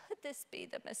me. Could this be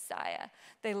the Messiah?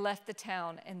 They left the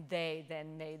town and they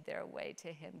then made their way to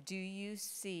him. Do you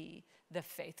see the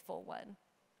faithful one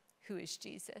who is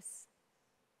Jesus?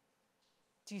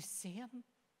 Do you see him?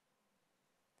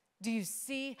 Do you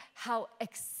see how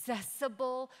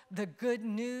accessible the good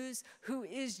news, who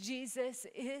is Jesus,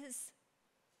 is?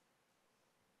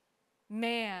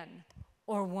 Man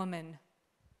or woman,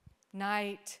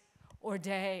 night or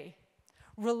day,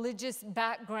 religious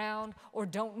background or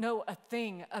don't know a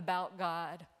thing about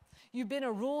God. You've been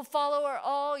a rule follower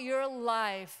all your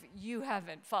life. You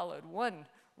haven't followed one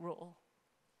rule.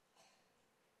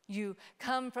 You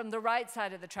come from the right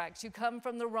side of the tracks. You come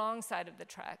from the wrong side of the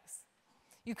tracks.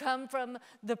 You come from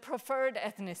the preferred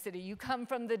ethnicity. You come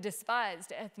from the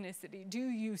despised ethnicity. Do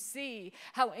you see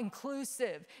how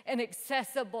inclusive and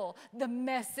accessible the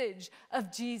message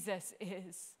of Jesus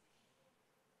is?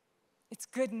 It's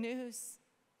good news.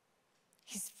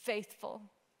 He's faithful.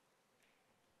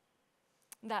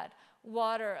 That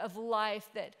water of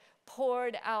life that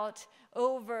poured out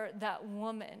over that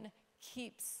woman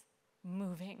keeps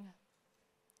moving.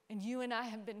 And you and I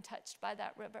have been touched by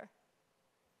that river.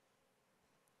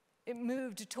 It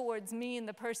moved towards me in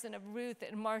the person of Ruth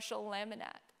and Marshall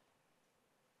Laminack,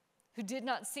 who did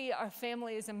not see our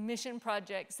family as a mission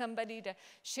project, somebody to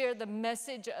share the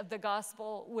message of the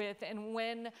gospel with. And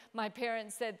when my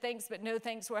parents said thanks but no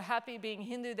thanks, we're happy being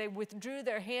Hindu, they withdrew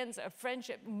their hands of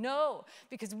friendship. No,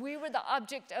 because we were the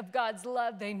object of God's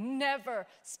love. They never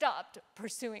stopped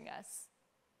pursuing us.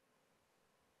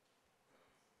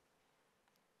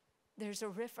 There's a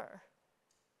river.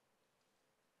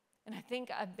 And I think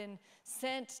I've been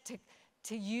sent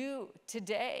to you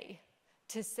today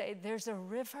to say there's a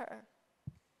river.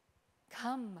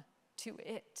 Come to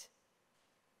it.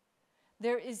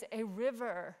 There is a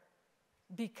river.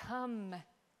 Become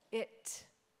it.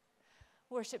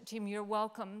 Worship team, you're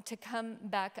welcome to come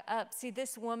back up. See,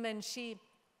 this woman, she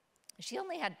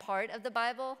only had part of the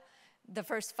Bible, the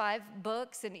first 5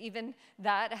 books, and even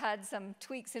that had some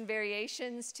tweaks and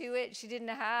variations to it. She didn't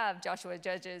have Joshua,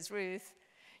 Judges, Ruth.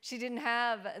 She didn't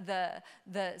have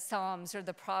the Psalms or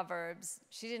the Proverbs.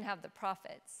 She didn't have the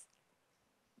prophets.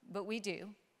 But we do.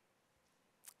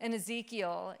 And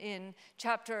Ezekiel, in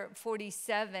chapter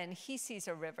 47, he sees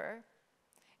a river.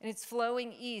 And it's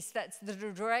flowing east. That's the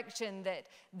direction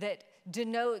that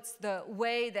denotes the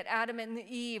way that Adam and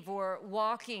Eve were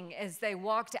walking as they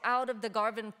walked out of the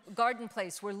garden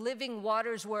place where living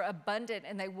waters were abundant,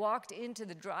 and they walked into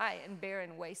the dry and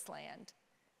barren wasteland.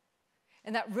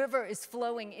 And that river is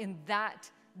flowing in that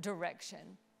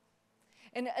direction.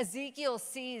 And Ezekiel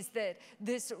sees that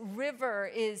this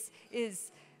river is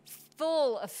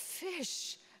full of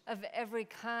fish of every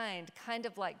kind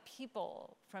of like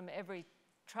people from every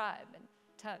tribe and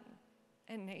tongue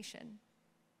and nation.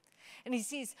 And he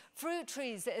sees fruit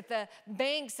trees at the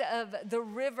banks of the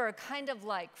river, kind of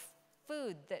like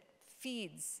food that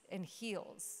feeds and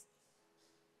heals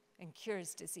and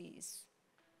cures disease.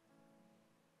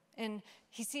 And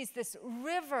he sees this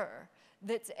river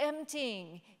that's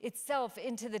emptying itself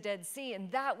into the Dead Sea,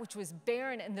 and that which was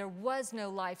barren and there was no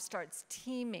life starts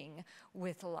teeming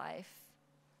with life,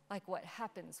 like what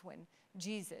happens when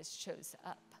Jesus shows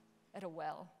up at a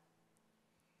well.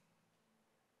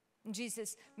 And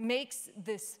Jesus makes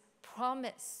this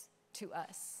promise to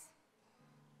us.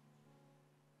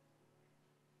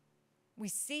 We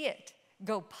see it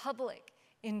go public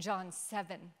in John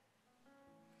 7.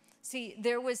 See,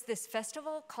 there was this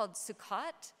festival called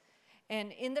Sukkot,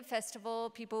 and in the festival,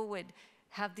 people would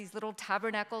have these little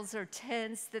tabernacles or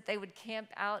tents that they would camp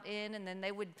out in, and then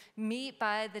they would meet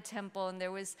by the temple. And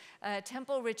there was a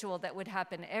temple ritual that would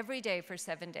happen every day for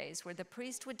 7 days, where the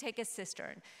priest would take a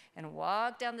cistern and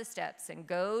walk down the steps and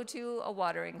go to a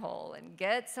watering hole and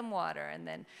get some water, and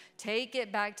then take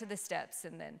it back to the steps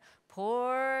and then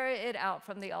pour it out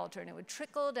from the altar, and it would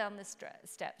trickle down the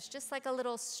steps just like a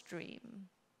little stream.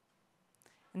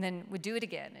 And then would do it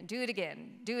again and do it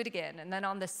again, do it again. And then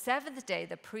on the 7th day,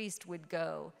 the priest would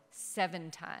go 7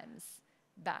 times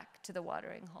back to the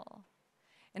watering hole.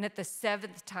 And at the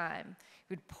 7th time,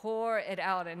 he would pour it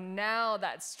out. And now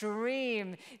that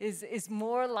stream is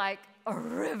more like a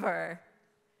river.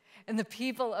 And the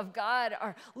people of God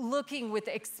are looking with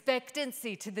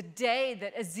expectancy to the day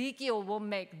that Ezekiel will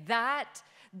make that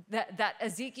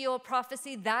Ezekiel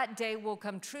prophecy, that day will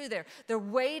come true there. They're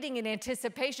waiting in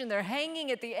anticipation. They're hanging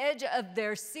at the edge of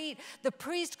their seat. The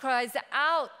priest cries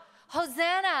out,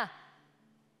 "Hosanna,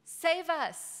 save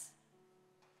us."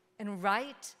 And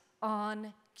right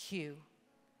on cue,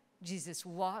 Jesus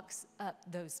walks up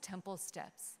those temple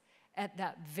steps at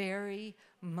that very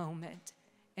moment,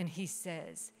 and he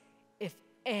says, "If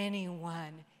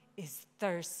anyone is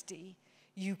thirsty,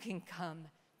 you can come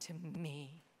to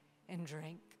me and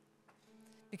drink.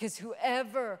 Because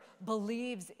whoever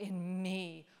believes in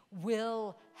me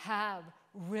will have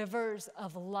rivers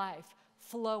of life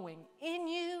flowing in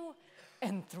you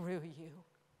and through you."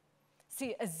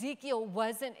 See, Ezekiel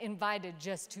wasn't invited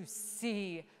just to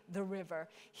see the river.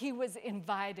 He was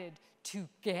invited to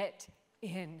get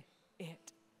in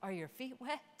it. Are your feet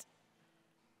wet?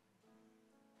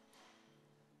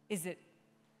 Is it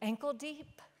ankle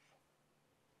deep?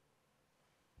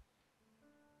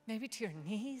 Maybe to your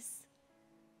knees,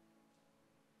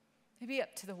 maybe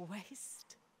up to the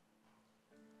waist.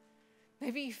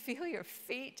 Maybe you feel your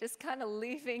feet just kind of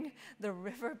leaving the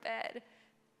riverbed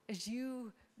as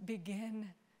you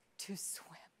begin to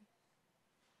swim.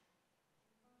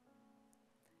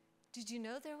 Did you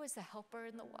know there was a helper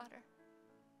in the water?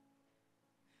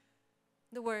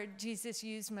 The word Jesus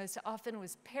used most often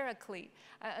was paraclete.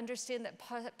 I understand that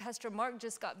Pastor Mark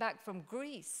just got back from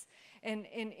Greece. And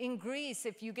in Greece,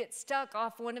 if you get stuck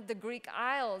off one of the Greek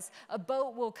isles, a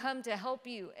boat will come to help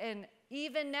you. And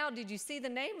even now, did you see the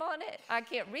name on it? I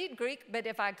can't read Greek, but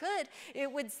if I could, it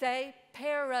would say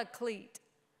paraclete.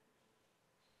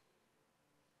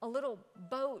 A little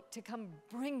boat to come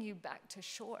bring you back to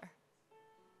shore.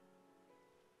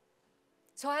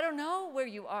 So I don't know where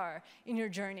you are in your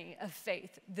journey of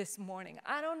faith this morning.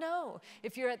 I don't know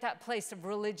if you're at that place of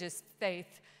religious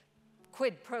faith,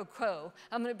 quid pro quo.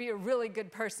 I'm going to be a really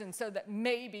good person so that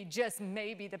maybe, just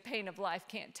maybe, the pain of life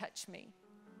can't touch me.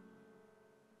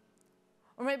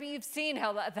 Or maybe you've seen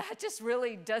how that just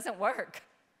really doesn't work.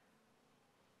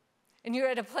 And you're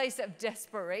at a place of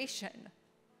desperation.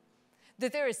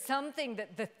 That there is something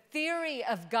that the theory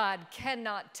of God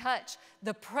cannot touch.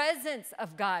 The presence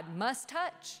of God must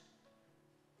touch.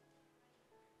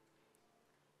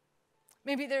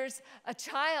 Maybe there's a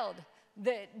child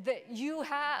that you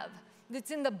have that's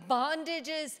in the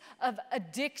bondages of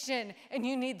addiction, and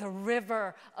you need the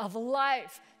river of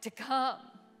life to come.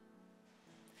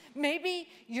 Maybe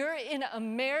you're in a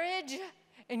marriage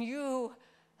and you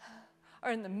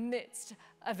are in the midst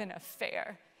of an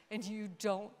affair and you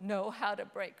don't know how to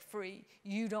break free.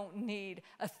 You don't need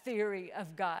a theory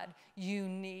of God. You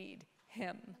need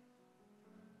Him.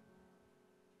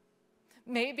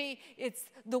 Maybe it's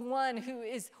the one who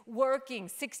is working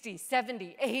 60,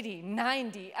 70, 80,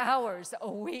 90 hours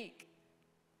a week.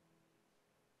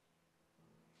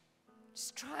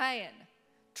 Just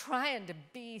trying to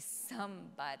be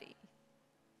somebody.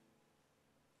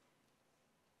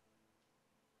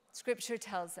 Scripture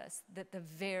tells us that the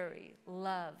very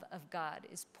love of God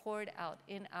is poured out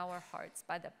in our hearts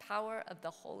by the power of the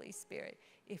Holy Spirit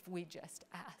if we just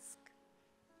ask.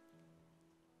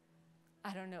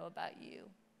 I don't know about you,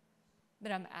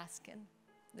 but I'm asking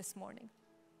this morning.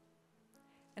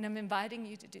 And I'm inviting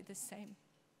you to do the same.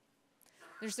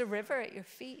 There's a river at your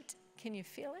feet. Can you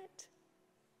feel it?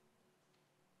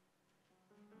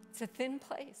 It's a thin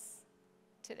place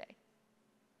today.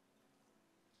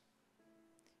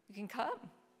 You can come.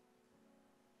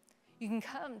 You can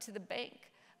come to the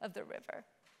bank of the river.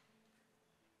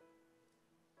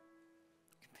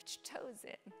 You can put your toes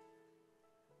in.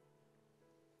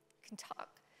 You can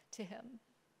talk to Him.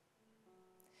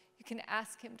 You can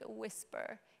ask Him to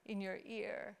whisper in your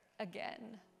ear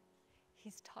again.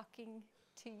 He's talking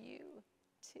to you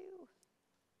too.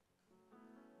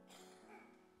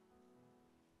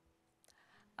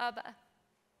 Abba,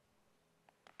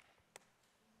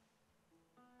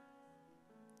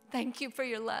 thank you for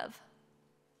your love.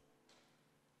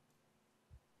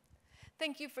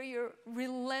 Thank you for your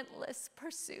relentless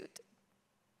pursuit.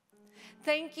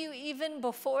 Thank you, even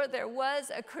before there was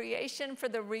a creation, for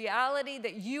the reality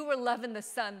that you were loving the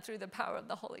Son through the power of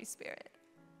the Holy Spirit.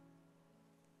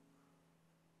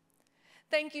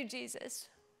 Thank you, Jesus,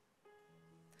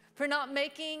 for not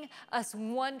making us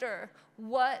wonder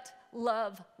what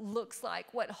love looks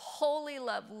like, what holy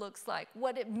love looks like,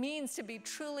 what it means to be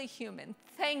truly human.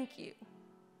 Thank you.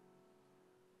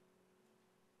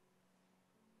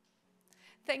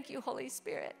 Thank you, Holy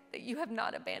Spirit, that you have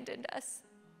not abandoned us.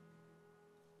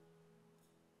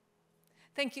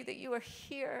 Thank you that you are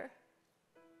here.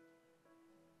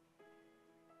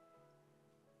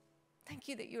 Thank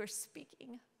you that you are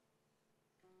speaking.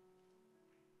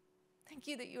 Thank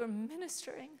you that you are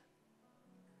ministering.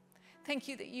 Thank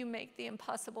you that you make the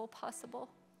impossible possible.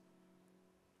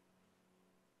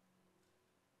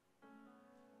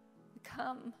 We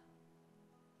come.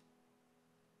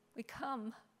 We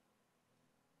come.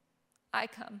 I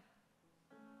come.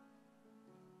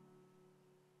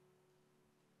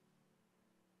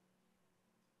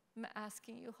 I'm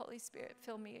asking you, Holy Spirit,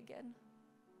 fill me again.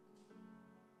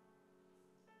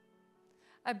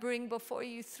 I bring before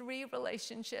you 3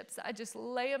 relationships. I just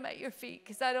lay them at your feet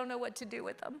because I don't know what to do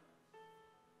with them.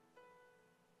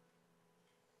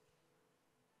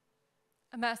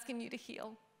 I'm asking you to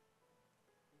heal.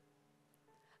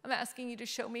 I'm asking you to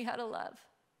show me how to love.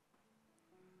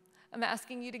 I'm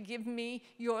asking you to give me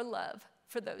your love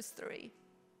for those 3.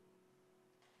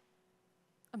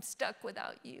 I'm stuck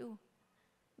without you,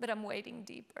 but I'm waiting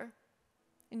deeper.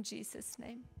 In Jesus'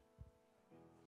 name.